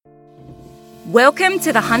Welcome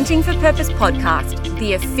to the Hunting for Purpose podcast,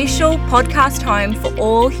 the official podcast home for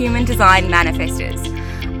all human design manifestors.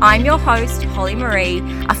 I'm your host, Holly Marie,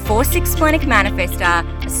 a 4/6 splenic manifestor,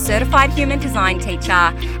 a certified human design teacher,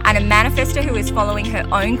 and a manifestor who is following her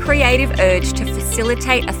own creative urge to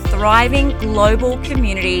facilitate a thriving global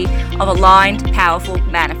community of aligned, powerful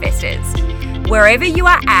manifestors. Wherever you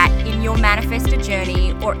are at in your manifestor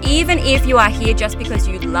journey, or even if you are here just because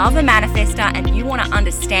you love a manifestor and you want to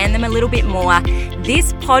understand them a little bit more,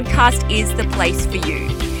 this podcast is the place for you.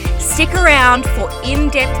 Stick around for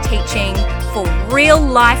in-depth teaching, for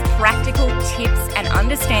real-life practical tips and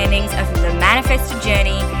understandings of the manifestor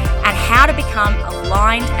journey and how to become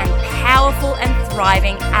aligned and powerful and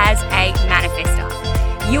thriving as a manifestor.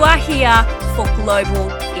 You are here for global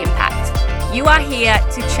impact. You are here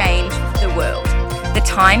to change the world. The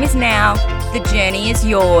time is now. The journey is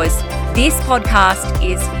yours. This podcast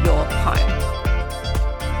is your home.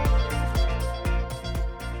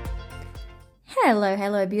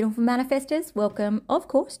 Hello, beautiful manifestors. Welcome, of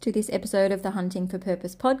course, to this episode of the Hunting for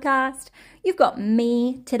Purpose podcast. You've got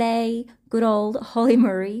me today, good old Holly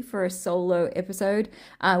Marie, for a solo episode.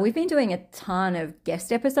 We've been doing a ton of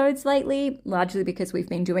guest episodes lately, largely because we've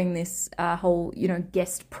been doing this whole,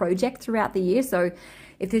 guest project throughout the year. So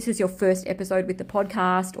if this is your first episode with the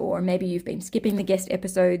podcast, or maybe you've been skipping the guest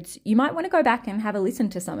episodes, you might want to go back and have a listen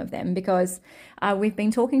to some of them, because we've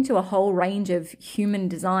been talking to a whole range of human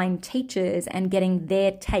design teachers and getting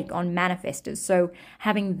their take on manifestors. So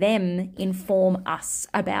having them inform us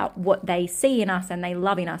about what they see in us and they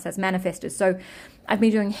love in us as manifestors. So I've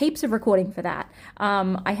been doing heaps of recording for that.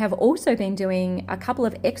 I have also been doing a couple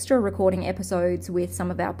of extra recording episodes with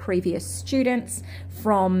some of our previous students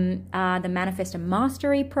from the Manifestor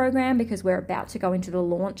Mastery program, because we're about to go into the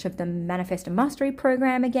launch of the Manifestor Mastery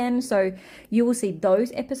program again. So you will see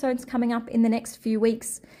those episodes coming up in the next few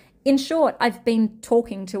weeks. In short, I've been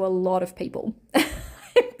talking to a lot of people.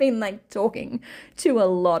 I've been talking to a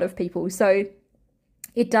lot of people. So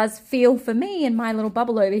it does feel, for me in my little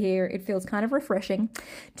bubble over here, it feels kind of refreshing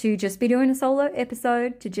to just be doing a solo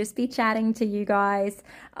episode, to just be chatting to you guys.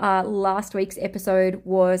 Last week's episode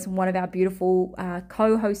was one of our beautiful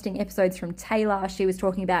co-hosting episodes from Taylor. She was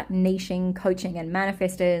talking about niching, coaching, and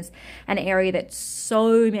manifestors, an area that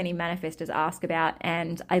so many manifestors ask about.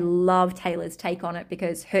 And I love Taylor's take on it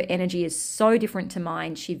because her energy is so different to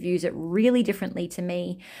mine. She views it really differently to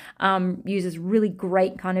me, uses really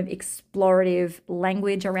great kind of explorative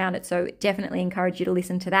language around it. So definitely encourage you to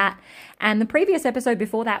listen to that. And the previous episode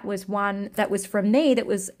before that was one that was from me that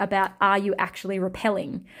was about, are you actually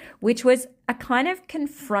repelling? Which was a kind of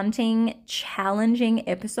confronting, challenging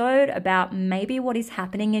episode about maybe what is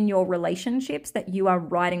happening in your relationships that you are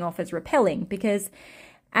writing off as repelling. Because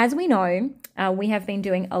as we know, we have been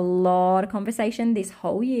doing a lot of conversation this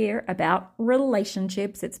whole year about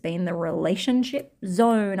relationships. It's been the relationship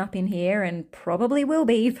zone up in here and probably will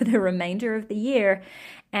be for the remainder of the year.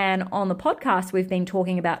 And on the podcast, we've been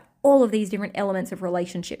talking about all of these different elements of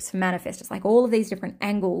relationships for manifestors, like all of these different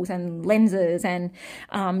angles and lenses and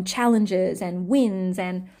challenges and wins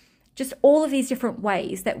and just all of these different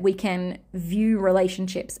ways that we can view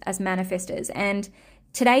relationships as manifestors. And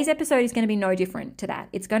today's episode is going to be no different to that.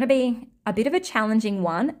 It's going to be a bit of a challenging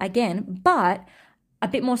one, again, but a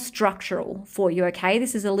bit more structural for you, okay?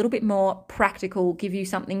 This is a little bit more practical, give you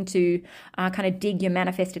something to kind of dig your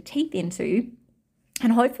manifestor teeth into,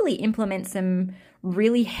 and hopefully implement some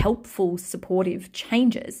really helpful, supportive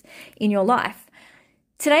changes in your life.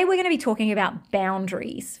 Today, we're going to be talking about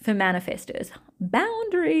boundaries for manifestors.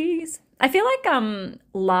 Boundaries. I feel like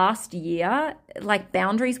last year,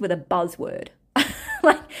 boundaries were the buzzword.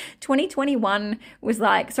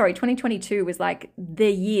 2022 was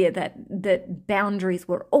the year that boundaries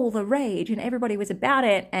were all the rage and everybody was about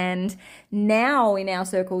it. And now in our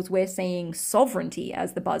circles, we're seeing sovereignty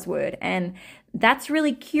as the buzzword. And that's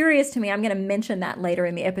really curious to me. I'm going to mention that later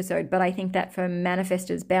in the episode, but I think that for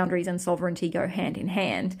manifestors, boundaries and sovereignty go hand in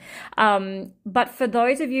hand. But for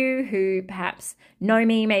those of you who perhaps know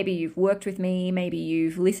me, maybe you've worked with me, maybe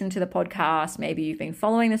you've listened to the podcast, maybe you've been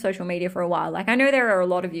following the social media for a while. I know there are a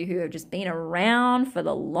lot of you who have just been around for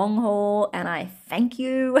the long haul, and I thank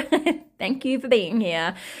you. Thank you for being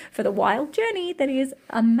here for the wild journey that is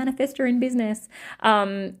a manifestor in business.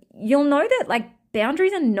 You'll know that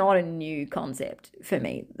boundaries are not a new concept for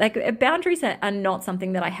me. Boundaries are not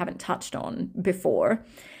something that I haven't touched on before.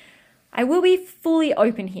 I will be fully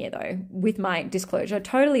open here, though, with my disclosure,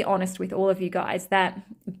 totally honest with all of you guys, that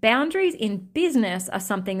boundaries in business are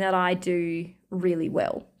something that I do really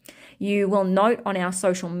well. You will note on our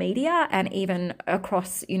social media and even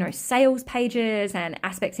across, sales pages and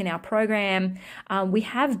aspects in our program, we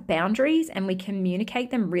have boundaries and we communicate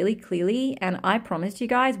them really clearly. And I promise you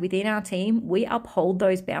guys, within our team, we uphold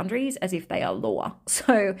those boundaries as if they are law.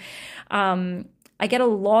 So, I get a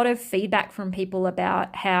lot of feedback from people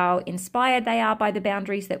about how inspired they are by the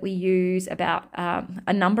boundaries that we use, about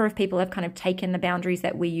a number of people have kind of taken the boundaries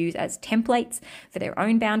that we use as templates for their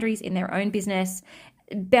own boundaries in their own business.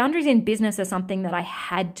 Boundaries in business are something that I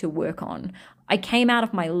had to work on. I came out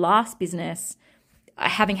of my last business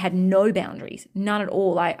having had no boundaries, none at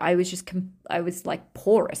all. I was like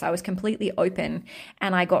porous. I was completely open,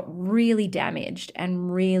 and I got really damaged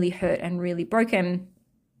and really hurt and really broken.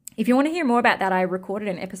 If you want to hear more about that, I recorded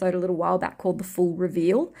an episode a little while back called The Full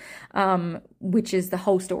Reveal, which is the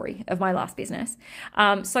whole story of my last business.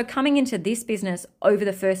 So coming into this business over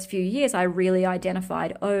the first few years, I really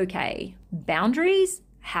identified, okay, boundaries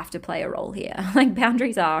have to play a role here. Like,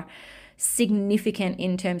 boundaries are significant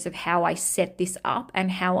in terms of how I set this up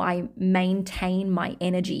and how I maintain my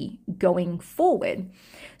energy going forward.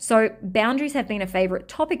 So boundaries have been a favorite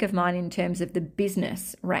topic of mine in terms of the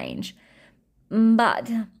business range.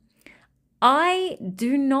 But I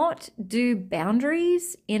do not do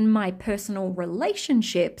boundaries in my personal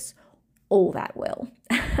relationships all that well.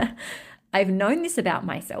 I've known this about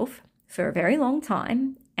myself for a very long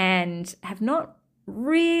time and have not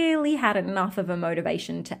really had enough of a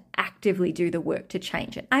motivation to actively do the work to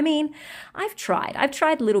change it. I mean, I've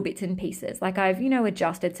tried little bits and pieces. Like, I've,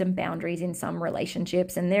 adjusted some boundaries in some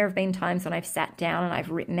relationships, and there have been times when I've sat down and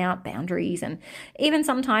I've written out boundaries, and even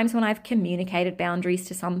sometimes when I've communicated boundaries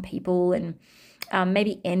to some people and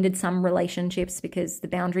maybe ended some relationships because the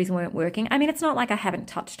boundaries weren't working. I mean, it's not like I haven't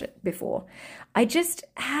touched it before. I just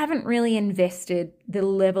haven't really invested the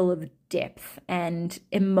level of depth and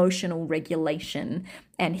emotional regulation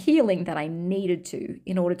and healing that I needed to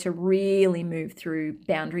in order to really move through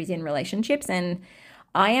boundaries in relationships. And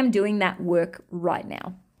I am doing that work right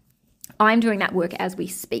now. I'm doing that work as we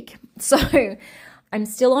speak. So I'm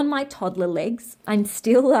still on my toddler legs. I'm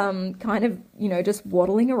still kind of, just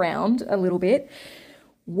waddling around a little bit,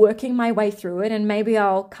 working my way through it. And maybe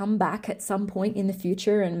I'll come back at some point in the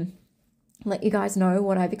future and let you guys know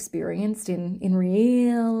what I've experienced in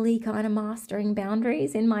really kind of mastering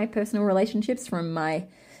boundaries in my personal relationships, from my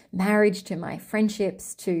marriage to my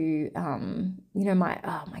friendships to,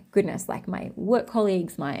 my goodness, like my work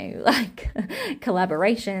colleagues, my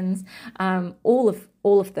collaborations, all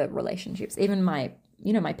of the relationships, even my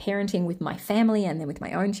parenting with my family and then with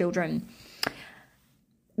my own children.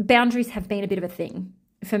 Boundaries have been a bit of a thing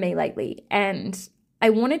for me lately. And I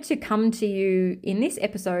wanted to come to you in this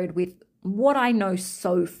episode with what I know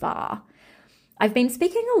so far. I've been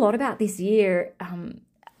speaking a lot about this year,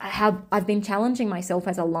 how I've been challenging myself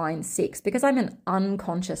as a line 6, because I'm an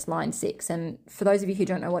unconscious line 6. And for those of you who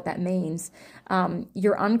don't know what that means,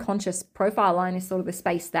 your unconscious profile line is sort of the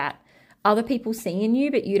space that other people see in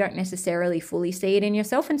you, but you don't necessarily fully see it in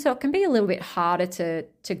yourself. And so it can be a little bit harder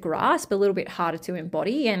to grasp, a little bit harder to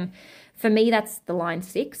embody. And for me, that's the line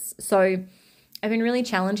 6. So I've been really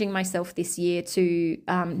challenging myself this year to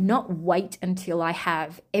not wait until I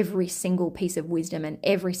have every single piece of wisdom and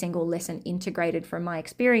every single lesson integrated from my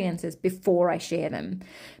experiences before I share them.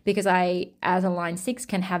 Because I, as a line 6,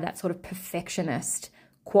 can have that sort of perfectionist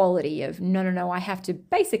quality of no, I have to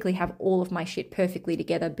basically have all of my shit perfectly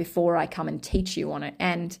together before I come and teach you on it.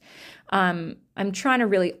 And I'm trying to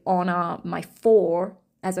really honor my 4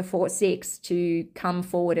 as a 4/6 to come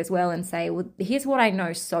forward as well and say, well, here's what I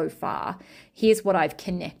know so far. Here's what I've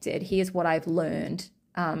connected. Here's what I've learned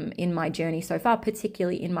in my journey so far,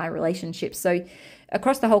 particularly in my relationships. So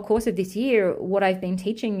across the whole course of this year, what I've been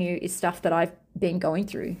teaching you is stuff that I've been going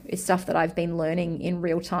through, is stuff that I've been learning in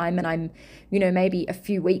real time, and I'm, maybe a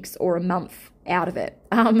few weeks or a month out of it.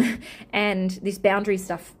 And this boundary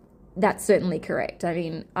stuff, that's certainly correct. I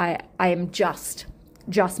mean, I am just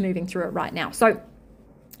moving through it right now. So,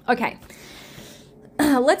 okay,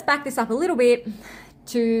 let's back this up a little bit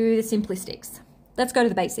to the simplistics. Let's go to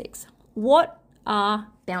the basics. What are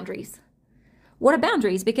boundaries? What are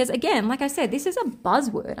boundaries? Because again, like I said, this is a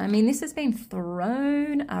buzzword. I mean, this has been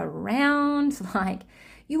thrown around like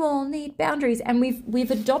you all need boundaries. And we've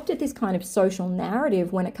adopted this kind of social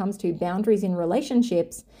narrative when it comes to boundaries in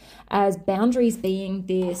relationships, as boundaries being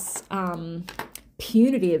this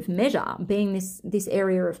punitive measure, being this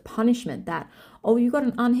area of punishment that, oh, you got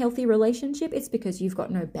an unhealthy relationship, it's because you've got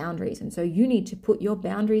no boundaries. And so you need to put your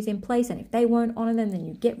boundaries in place. And if they won't honor them, then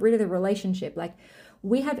you get rid of the relationship. Like,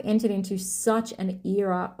 we have entered into such an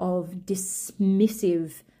era of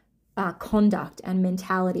dismissive conduct and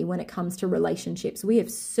mentality when it comes to relationships. We have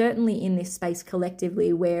certainly in this space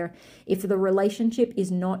collectively where if the relationship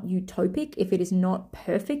is not utopic, if it is not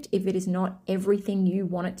perfect, if it is not everything you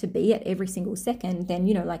want it to be at every single second, then,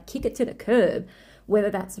 like kick it to the curb, whether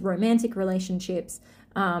that's romantic relationships,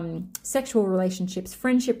 sexual relationships,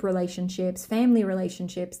 friendship relationships, family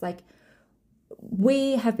relationships. Like,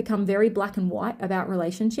 we have become very black and white about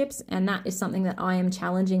relationships, and that is something that I am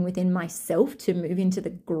challenging within myself to move into the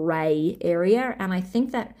gray area. And I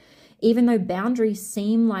think that even though boundaries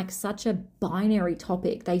seem like such a binary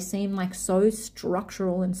topic, they seem like so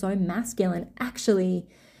structural and so masculine, actually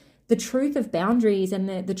the truth of boundaries and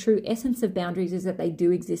the true essence of boundaries is that they do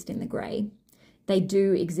exist in the gray. They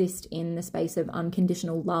do exist in the space of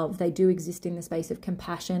unconditional love. They do exist in the space of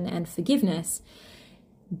compassion and forgiveness.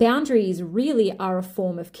 Boundaries really are a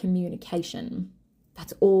form of communication.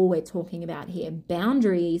 That's all we're talking about here.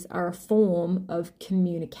 Boundaries are a form of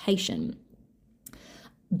communication.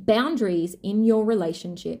 Boundaries in your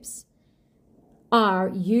relationships are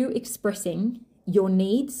you expressing your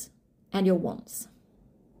needs and your wants.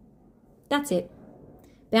 That's it.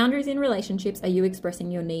 Boundaries in relationships are you expressing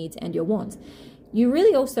your needs and your wants. You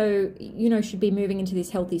really also, should be moving into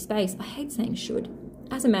this healthy space. I hate saying should.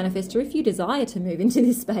 As a manifestor, if you desire to move into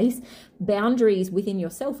this space, boundaries within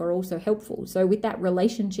yourself are also helpful. So with that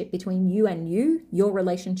relationship between you and your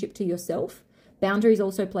relationship to yourself, boundaries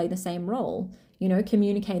also play the same role.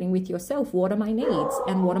 Communicating with yourself, what are my needs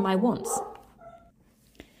and what are my wants?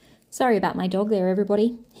 Sorry about my dog there,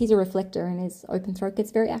 everybody. He's a reflector and his open throat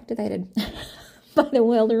gets very activated by the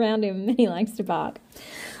world around him and he likes to bark.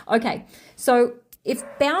 Okay, so if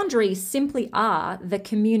boundaries simply are the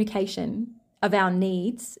communication of our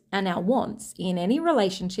needs and our wants in any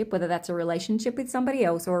relationship, whether that's a relationship with somebody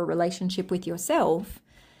else or a relationship with yourself,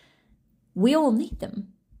 we all need them.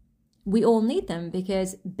 We all need them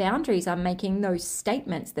because boundaries are making those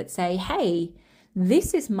statements that say, hey,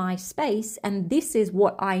 this is my space and this is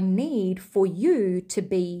what I need for you to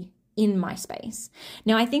be in my space.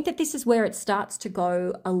 Now, I think that this is where it starts to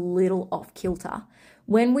go a little off kilter.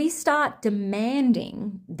 When we start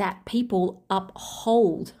demanding that people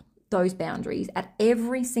uphold those boundaries at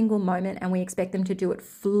every single moment and we expect them to do it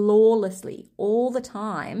flawlessly all the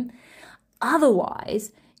time,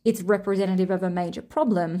 otherwise it's representative of a major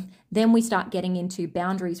problem, then we start getting into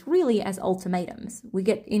boundaries really as ultimatums. We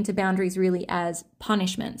get into boundaries really as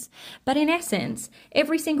punishments. But in essence,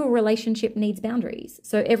 every single relationship needs boundaries.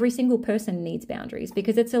 So every single person needs boundaries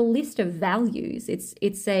because it's a list of values.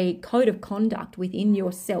 It's a code of conduct within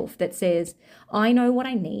yourself that says, I know what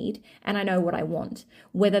I need and I know what I want,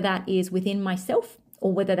 whether that is within myself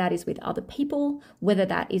or whether that is with other people, whether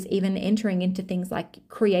that is even entering into things like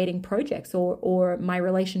creating projects or my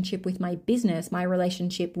relationship with my business, my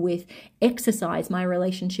relationship with exercise, my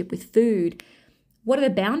relationship with food. What are the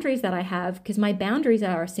boundaries that I have? Because my boundaries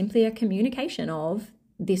are simply a communication of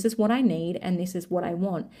this is what I need and this is what I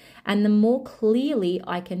want. And the more clearly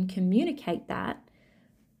I can communicate that,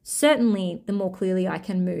 certainly the more clearly I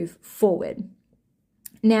can move forward.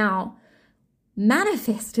 Now,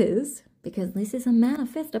 manifestors, because this is a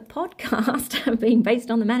manifestor podcast being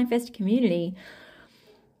based on the manifestor community,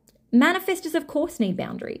 manifestors of course need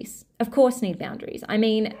boundaries. Of course need boundaries. I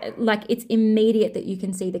mean, like it's immediate that you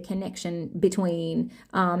can see the connection between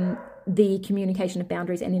the communication of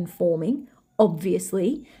boundaries and informing,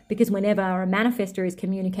 obviously, because whenever a manifestor is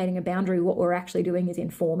communicating a boundary, what we're actually doing is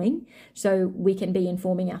informing. So we can be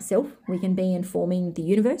informing ourselves, we can be informing the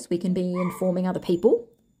universe, we can be informing other people.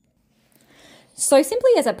 So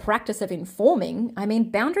simply as a practice of informing, I mean,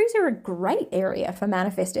 boundaries are a great area for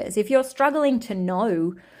manifestors. If you're struggling to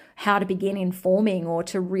know how to begin informing or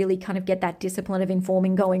to really kind of get that discipline of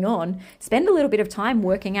informing going on, spend a little bit of time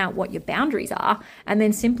working out what your boundaries are and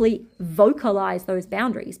then simply vocalize those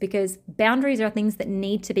boundaries, because boundaries are things that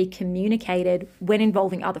need to be communicated when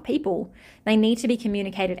involving other people. They need to be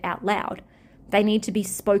communicated out loud. They need to be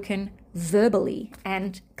spoken verbally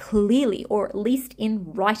and clearly, or at least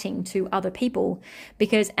in writing to other people,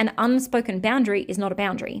 because an unspoken boundary is not a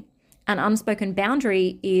boundary. An unspoken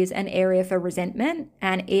boundary is an area for resentment,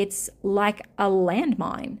 and it's like a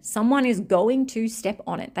landmine. Someone is going to step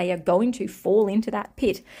on it. They are going to fall into that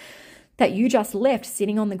pit that you just left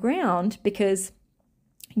sitting on the ground because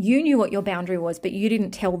you knew what your boundary was, but you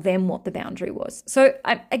didn't tell them what the boundary was. So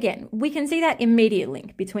again, we can see that immediate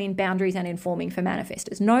link between boundaries and informing for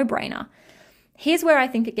manifestors. No brainer. Here's where I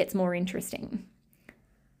think it gets more interesting.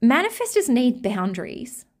 Manifestors need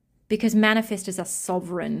boundaries because manifestors are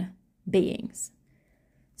sovereign beings.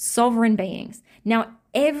 Sovereign beings. Now,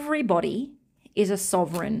 everybody is a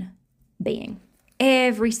sovereign being.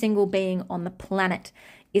 Every single being on the planet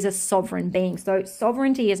is a sovereign being. So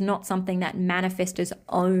sovereignty is not something that manifestors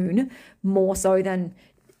own more so than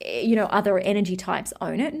other energy types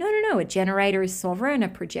own it. No. A generator is sovereign, a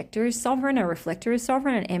projector is sovereign, a reflector is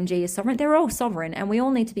sovereign, an MG is sovereign. They're all sovereign, and we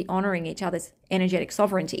all need to be honoring each other's energetic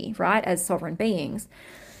sovereignty, right, as sovereign beings.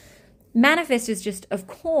 Manifestors just, of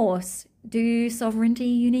course, do sovereignty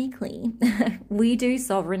uniquely. We do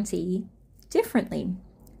sovereignty differently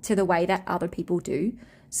to the way that other people do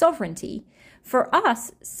sovereignty. For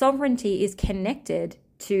us, sovereignty is connected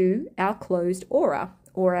to our closed aura,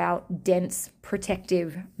 or our dense,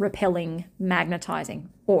 protective, repelling, magnetizing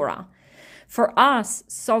aura. For us,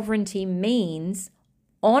 sovereignty means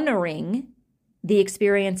honoring the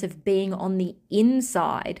experience of being on the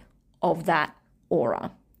inside of that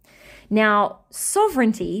aura. Now,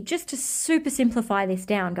 sovereignty, just to super simplify this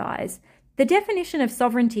down, guys, the definition of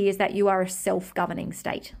sovereignty is that you are a self-governing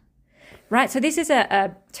state. Right, so this is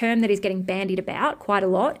a term that is getting bandied about quite a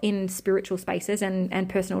lot in spiritual spaces and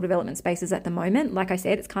personal development spaces at the moment. Like I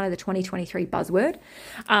said, it's kind of the 2023 buzzword.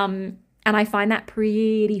 And I find that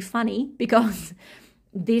pretty funny because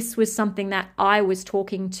this was something that I was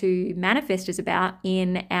talking to manifestors about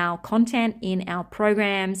in our content, in our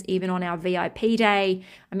programs, even on our VIP day.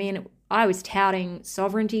 I mean, I was touting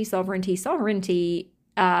sovereignty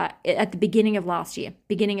at the beginning of last year,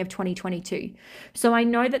 beginning of 2022. So I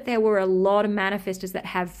know that there were a lot of manifestors that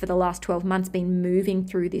have for the last 12 months been moving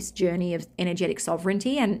through this journey of energetic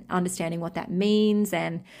sovereignty and understanding what that means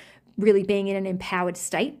and really being in an empowered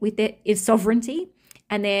state with it is sovereignty.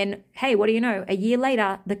 And then, hey, what do you know? A year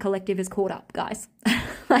later, the collective is caught up, guys.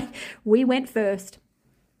 Like we went first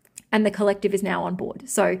and the collective is now on board.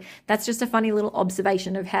 So that's just a funny little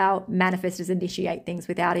observation of how manifestors initiate things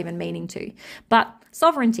without even meaning to. But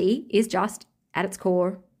sovereignty is just, at its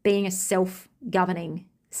core, being a self-governing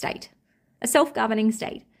state. A self-governing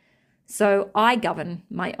state. So I govern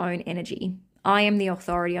my own energy. I am the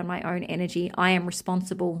authority on my own energy. I am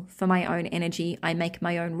responsible for my own energy. I make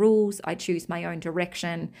my own rules. I choose my own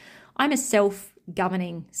direction. I'm a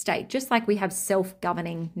self-governing state, just like we have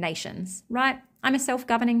self-governing nations, right? I'm a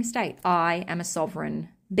self-governing state. I am a sovereign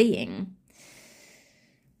being.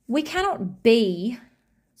 We cannot be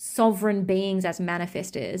sovereign beings as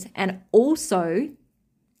manifestors and also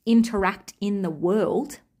interact in the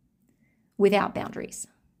world without boundaries.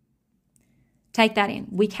 Take that in.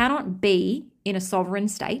 We cannot be in a sovereign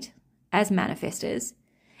state as manifestors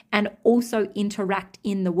and also interact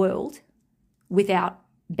in the world without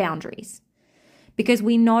boundaries. Because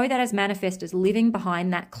we know that as manifestors living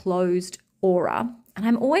behind that closed aura, and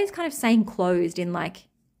I'm always kind of saying closed in like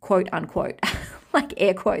quote unquote, like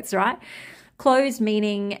air quotes, right? Closed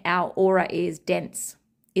meaning our aura is dense,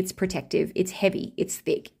 it's protective, it's heavy, it's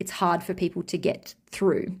thick, it's hard for people to get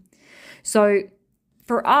through. So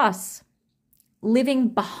for us, living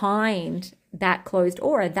behind that closed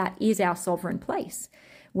aura, that is our sovereign place.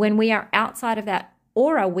 When we are outside of that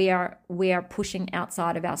aura, we are pushing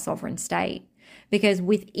outside of our sovereign state, because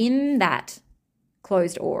within that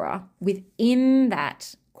closed aura, within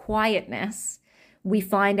that quietness, we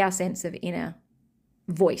find our sense of inner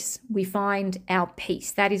voice. We find our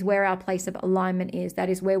peace. That is where our place of alignment is. That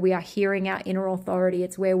is where we are hearing our inner authority.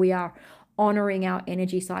 It's where we are honoring our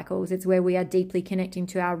energy cycles. It's where we are deeply connecting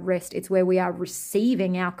to our rest. It's where we are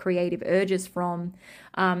receiving our creative urges from.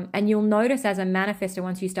 And you'll notice as a manifestor,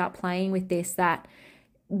 once you start playing with this, that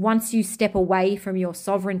once you step away from your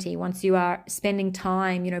sovereignty, once you are spending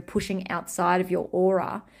time, pushing outside of your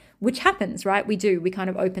aura, which happens, right? We kind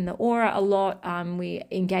of open the aura a lot. We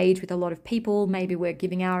engage with a lot of people. Maybe we're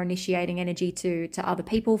giving our initiating energy to other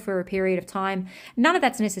people for a period of time. None of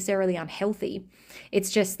that's necessarily unhealthy. It's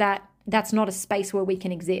just that that's not a space where we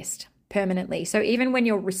can exist permanently. So even when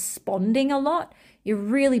you're responding a lot, you're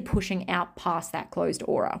really pushing out past that closed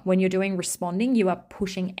aura. When you're doing responding, you are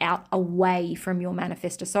pushing out away from your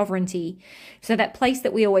manifestor sovereignty. So that place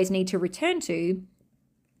that we always need to return to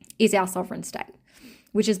is our sovereign state,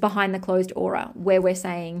 which is behind the closed aura, where we're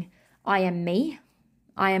saying, I am me.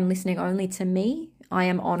 I am listening only to me. I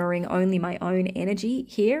am honoring only my own energy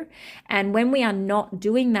here. And when we are not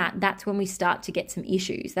doing that, that's when we start to get some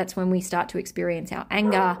issues. That's when we start to experience our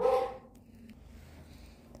anger.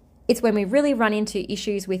 It's when we really run into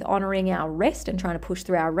issues with honoring our rest and trying to push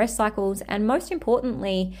through our rest cycles. And most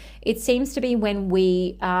importantly, it seems to be when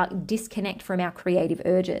we disconnect from our creative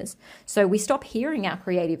urges. So we stop hearing our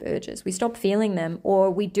creative urges, we stop feeling them,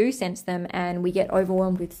 or we do sense them and we get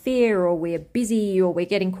overwhelmed with fear, or we're busy, or we're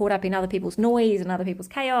getting caught up in other people's noise and other people's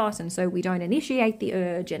chaos. And so we don't initiate the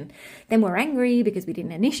urge, and then we're angry because we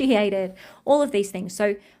didn't initiate it, all of these things.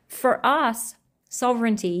 So for us,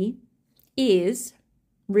 sovereignty is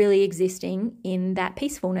really existing in that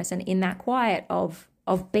peacefulness and in that quiet of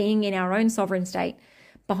being in our own sovereign state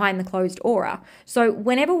behind the closed aura. So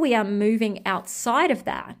whenever we are moving outside of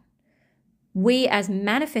that, we as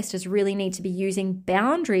manifestors really need to be using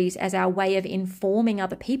boundaries as our way of informing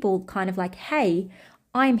other people, kind of like, hey,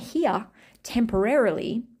 I'm here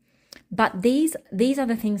temporarily, but these are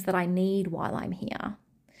the things that I need while I'm here.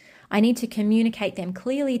 I need to communicate them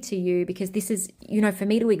clearly to you because this is, for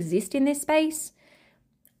me to exist in this space,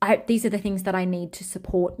 these are the things that I need to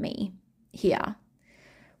support me here.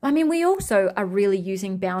 I mean, we also are really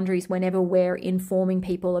using boundaries whenever we're informing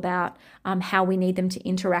people about how we need them to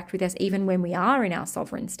interact with us, even when we are in our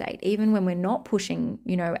sovereign state, even when we're not pushing,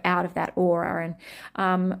 out of that aura.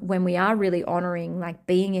 And when we are really honoring, like,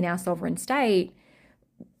 being in our sovereign state,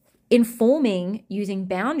 informing using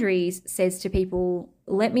boundaries says to people,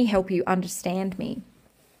 let me help you understand me.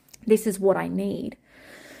 This is what I need.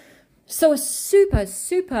 So a super,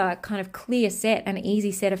 super kind of clear set and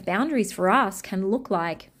easy set of boundaries for us can look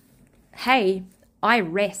like, hey, I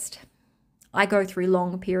rest. I go through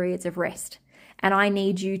long periods of rest and I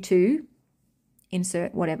need you to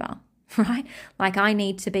insert whatever, right? Like, I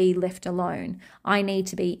need to be left alone. I need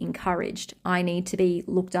to be encouraged. I need to be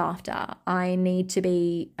looked after. I need to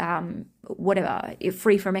be whatever,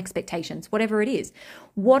 free from expectations, whatever it is.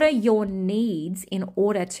 What are your needs in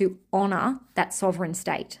order to honor that sovereign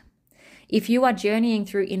state? If you are journeying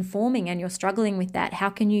through informing and you're struggling with that, how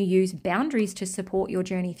can you use boundaries to support your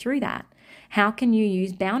journey through that? How can you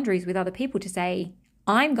use boundaries with other people to say,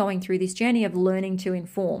 I'm going through this journey of learning to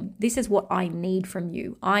inform. This is what I need from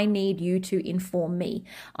you. I need you to inform me.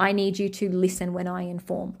 I need you to listen when I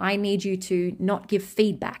inform. I need you to not give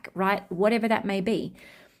feedback, right? Whatever that may be.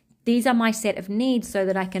 These are my set of needs so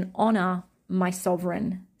that I can honor my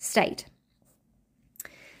sovereign state.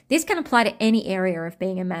 This can apply to any area of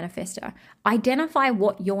being a manifestor. Identify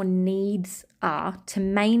what your needs are to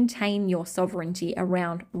maintain your sovereignty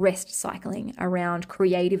around rest cycling, around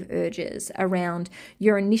creative urges, around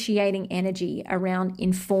your initiating energy, around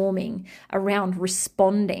informing, around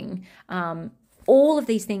responding, all of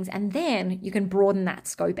these things. And then you can broaden that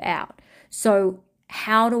scope out. So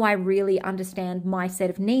how do I really understand my set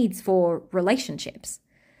of needs for relationships?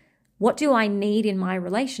 What do I need in my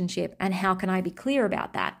relationship and how can I be clear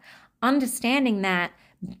about that? Understanding that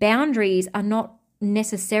boundaries are not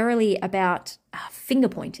necessarily about finger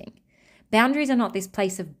pointing. Boundaries are not this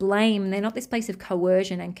place of blame. They're not this place of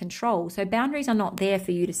coercion and control. So boundaries are not there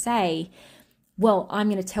for you to say, well, I'm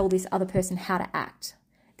going to tell this other person how to act.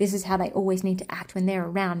 This is how they always need to act when they're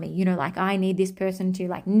around me. Like, I need this person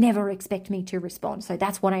to never expect me to respond. So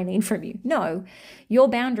that's what I need from you. No, your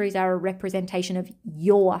boundaries are a representation of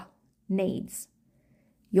your needs.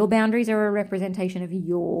 Your boundaries are a representation of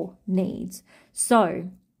your needs. So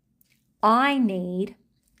I need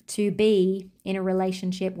to be in a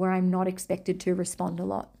relationship where I'm not expected to respond a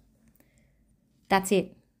lot. That's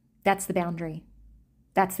it. That's the boundary.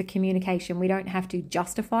 That's the communication. We don't have to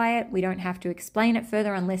justify it. We don't have to explain it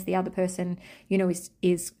further unless the other person,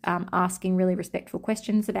 is asking really respectful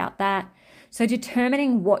questions about that. So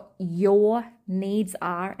determining what your needs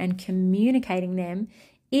are and communicating them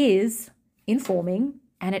is informing,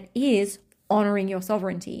 and it is honoring your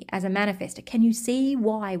sovereignty as a manifestor. Can you see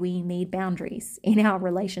why we need boundaries in our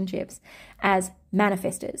relationships as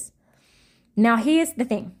manifestors? Now, here's the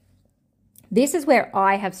thing. This is where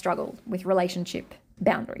I have struggled with relationship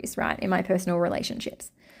boundaries, right, in my personal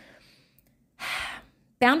relationships.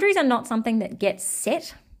 Boundaries are not something that gets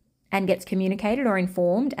set and gets communicated or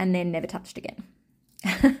informed and then never touched again.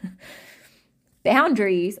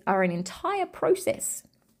 Boundaries are an entire process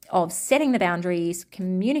of setting the boundaries,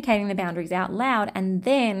 communicating the boundaries out loud, and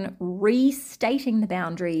then restating the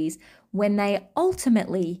boundaries when they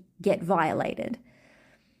ultimately get violated.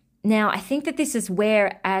 Now, I think that this is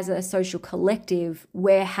where, as a social collective,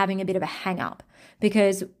 we're having a bit of a hang-up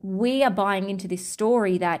because we are buying into this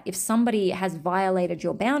story that if somebody has violated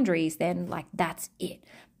your boundaries, then that's it.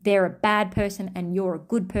 They're a bad person and you're a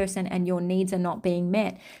good person and your needs are not being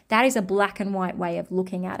met. That is a black and white way of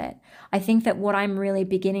looking at it. I think that what I'm really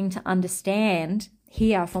beginning to understand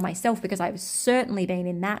here for myself, because I've certainly been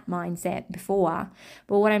in that mindset before,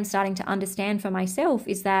 but what I'm starting to understand for myself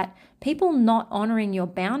is that people not honoring your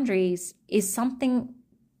boundaries is something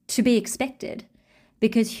to be expected.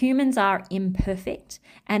 because humans are imperfect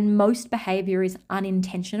and most behavior is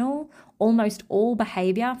unintentional. Almost all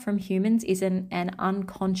behavior from humans is an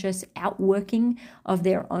unconscious outworking of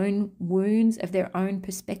their own wounds, of their own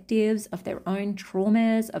perspectives, of their own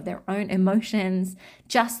traumas, of their own emotions,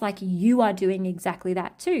 just like you are doing exactly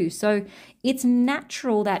that too. So it's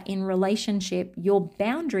natural that in relationship, your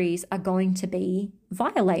boundaries are going to be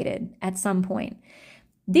violated at some point.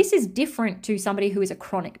 This is different to somebody who is a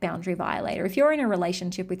chronic boundary violator. If you're in a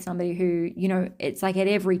relationship with somebody who, it's like at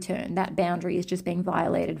every turn, that boundary is just being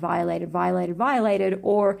violated,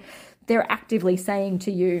 or they're actively saying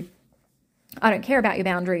to you, I don't care about your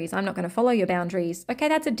boundaries, I'm not going to follow your boundaries. Okay,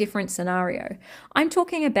 that's a different scenario. I'm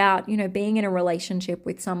talking about, being in a relationship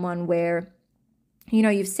with someone where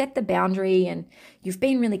you've set the boundary and you've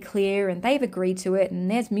been really clear and they've agreed to it and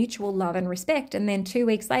there's mutual love and respect. And then 2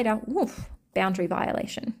 weeks later, woof, boundary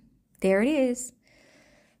violation. There it is.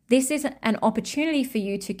 This is an opportunity for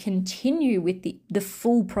you to continue with the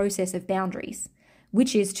full process of boundaries,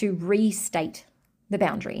 which is to restate the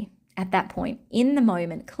boundary at that point, in the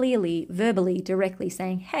moment, clearly, verbally, directly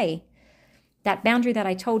saying, hey, that boundary that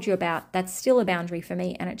I told you about, that's still a boundary for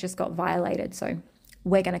me and it just got violated. So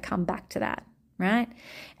we're going to come back to that. Right?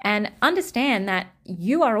 And understand that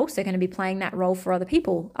you are also going to be playing that role for other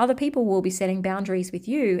people. Other people will be setting boundaries with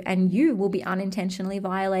you and you will be unintentionally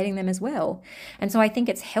violating them as well. And so I think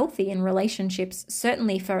it's healthy in relationships,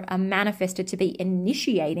 certainly for a manifestor to be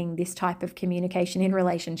initiating this type of communication in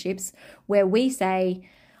relationships where we say,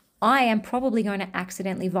 I am probably going to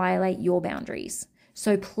accidentally violate your boundaries.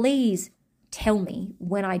 So please tell me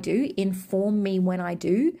when I do, inform me when I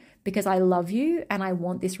do, because I love you and I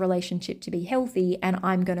want this relationship to be healthy and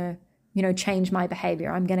I'm going to, change my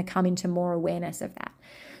behavior. I'm going to come into more awareness of that.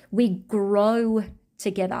 We grow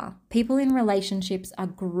together. People in relationships are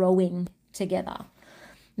growing together.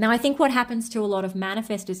 Now, I think what happens to a lot of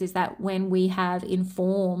manifestors is that when we have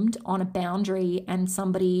informed on a boundary and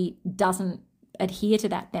somebody doesn't adhere to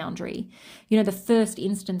that boundary, the first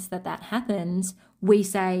instance that happens, we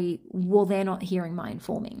say, well, they're not hearing my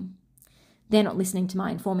informing. They're not listening to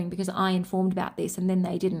my informing because I informed about this and then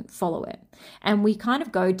they didn't follow it. And we kind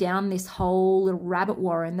of go down this whole little rabbit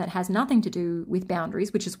warren that has nothing to do with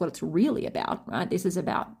boundaries, which is what it's really about, right? This is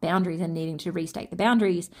about boundaries and needing to restate the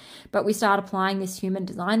boundaries. But we start applying this human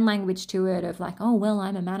design language to it of like, oh, well,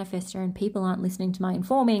 I'm a manifestor and people aren't listening to my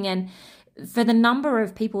informing. And for the number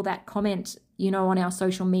of people that comment, on our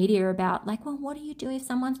social media about like, well, what do you do if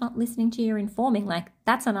someone's not listening to your informing? Like,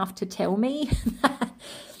 that's enough to tell me that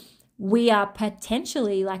we are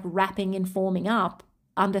potentially like wrapping informing up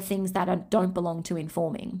under things that don't belong to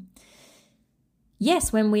informing.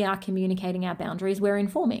 Yes, when we are communicating our boundaries, we're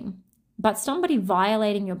informing. But somebody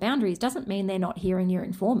violating your boundaries doesn't mean they're not hearing your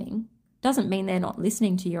informing, doesn't mean they're not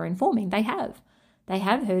listening to your informing. They have. They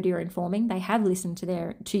have heard your informing, they have listened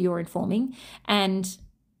to your informing, and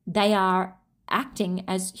they are acting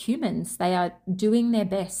as humans. They are doing their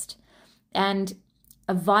best. And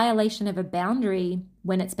a violation of a boundary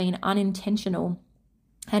when it's been unintentional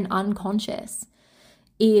and unconscious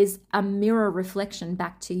is a mirror reflection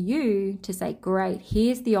back to you to say, great,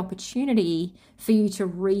 here's the opportunity for you to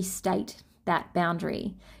restate that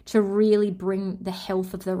boundary, to really bring the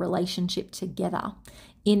health of the relationship together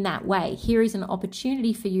in that way. Here is an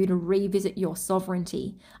opportunity for you to revisit your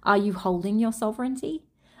sovereignty. Are you holding your sovereignty?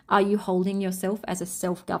 Are you holding yourself as a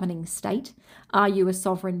self-governing state? Are you a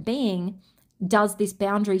sovereign being? Does this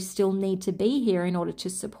boundary still need to be here in order to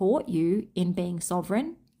support you in being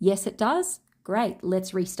sovereign? Yes, it does. Great,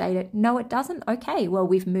 let's restate it. No, it doesn't. Okay, well,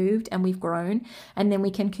 we've moved and we've grown, and then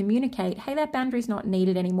we can communicate, hey, that boundary's not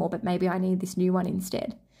needed anymore, but maybe I need this new one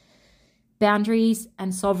instead. Boundaries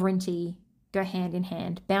and sovereignty go hand in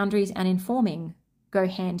hand. Boundaries and informing go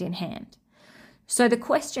hand in hand. So the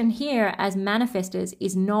question here as manifestors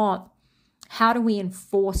is not how do we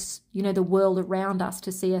enforce, the world around us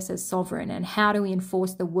to see us as sovereign, and how do we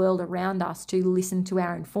enforce the world around us to listen to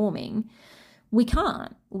our informing? We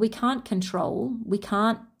can't. We can't control. We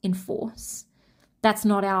can't enforce. That's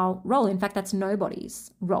not our role. In fact, that's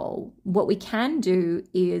nobody's role. What we can do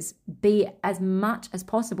is be as much as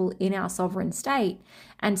possible in our sovereign state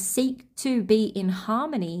and seek to be in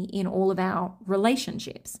harmony in all of our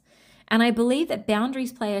relationships. And I believe that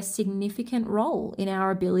boundaries play a significant role in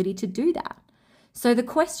our ability to do that. So the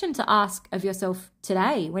question to ask of yourself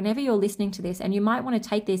today, whenever you're listening to this, and you might want to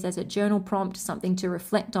take this as a journal prompt, something to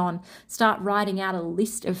reflect on, start writing out a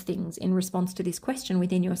list of things in response to this question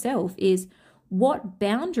within yourself, is what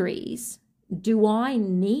boundaries do I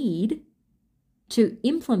need to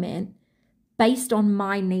implement based on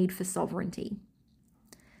my need for sovereignty?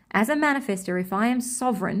 As a manifestor, if I am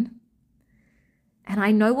sovereign, and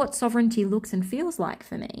I know what sovereignty looks and feels like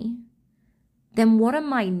for me, then what are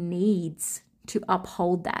my needs to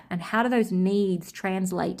uphold that? And how do those needs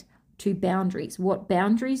translate to boundaries? What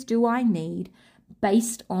boundaries do I need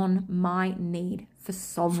based on my need for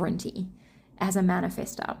sovereignty as a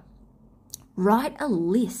manifestor? Write a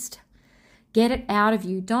list. Get it out of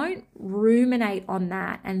you. Don't ruminate on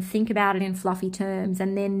that and think about it in fluffy terms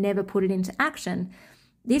and then never put it into action.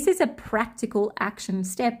 This is a practical action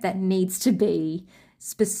step that needs to be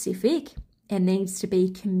specific, it needs to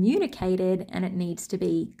be communicated, and it needs to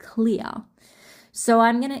be clear. So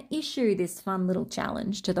I'm going to issue this fun little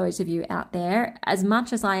challenge to those of you out there, as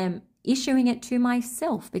much as I am issuing it to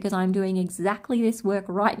myself because I'm doing exactly this work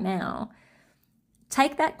right now.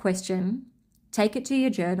 Take that question, take it to your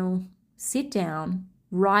journal, sit down,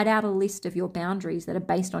 write out a list of your boundaries that are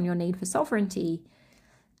based on your need for sovereignty,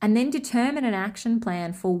 and then determine an action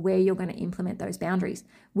plan for where you're going to implement those boundaries.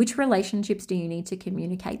 Which relationships do you need to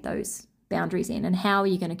communicate those boundaries in, and how are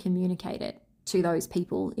you going to communicate it to those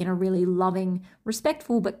people in a really loving,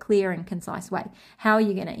 respectful, but clear and concise way? How are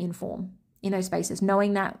you going to inform in those spaces,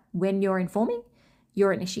 knowing that when you're informing,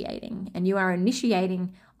 you're initiating, and you are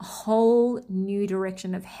initiating a whole new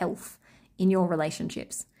direction of health in your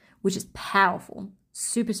relationships, which is powerful,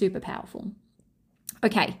 super, super powerful.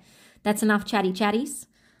 Okay, that's enough chatty chatties.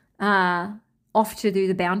 Off to do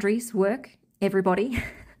the boundaries work, everybody.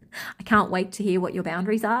 I can't wait to hear what your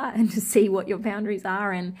boundaries are and to see what your boundaries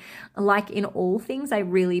are. And like in all things, I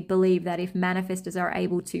really believe that if manifestors are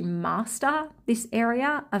able to master this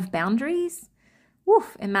area of boundaries,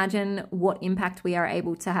 imagine what impact we are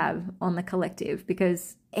able to have on the collective,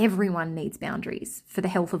 because everyone needs boundaries for the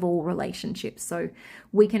health of all relationships. So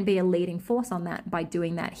we can be a leading force on that by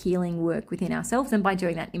doing that healing work within ourselves and by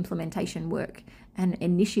doing that implementation work and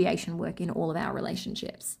initiation work in all of our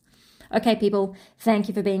relationships. Okay, people, thank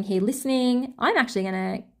you for being here listening. I'm actually going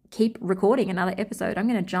to keep recording another episode. I'm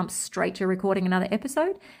going to jump straight to recording another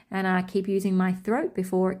episode and keep using my throat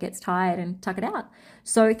before it gets tired and tuck it out.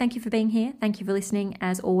 So thank you for being here. Thank you for listening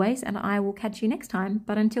as always, and I will catch you next time.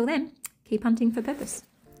 But until then, keep hunting for purpose.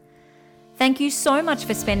 Thank you so much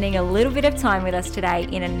for spending a little bit of time with us today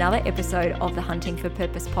in another episode of the Hunting for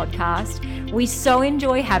Purpose podcast. We so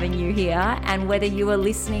enjoy having you here, and whether you are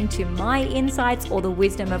listening to my insights or the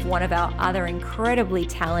wisdom of one of our other incredibly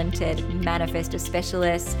talented manifestor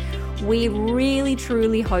specialists, we really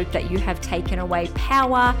truly hope that you have taken away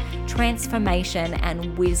power, transformation,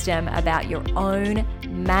 and wisdom about your own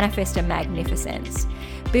manifestor magnificence.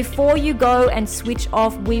 Before you go and switch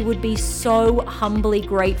off, we would be so humbly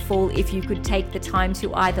grateful if you could take the time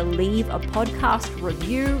to either leave a podcast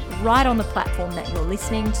review right on the platform that you're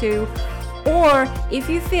listening to, or if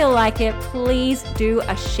you feel like it, please do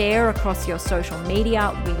a share across your social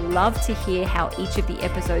media. We love to hear how each of the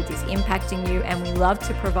episodes is impacting you, and we love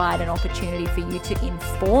to provide an opportunity for you to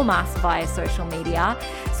inform us via social media.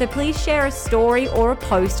 So please share a story or a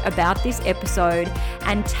post about this episode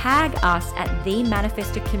and tag us at the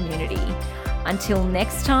Manifestor Community. Until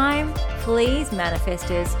next time, please,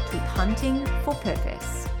 manifestors, keep hunting for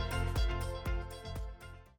purpose.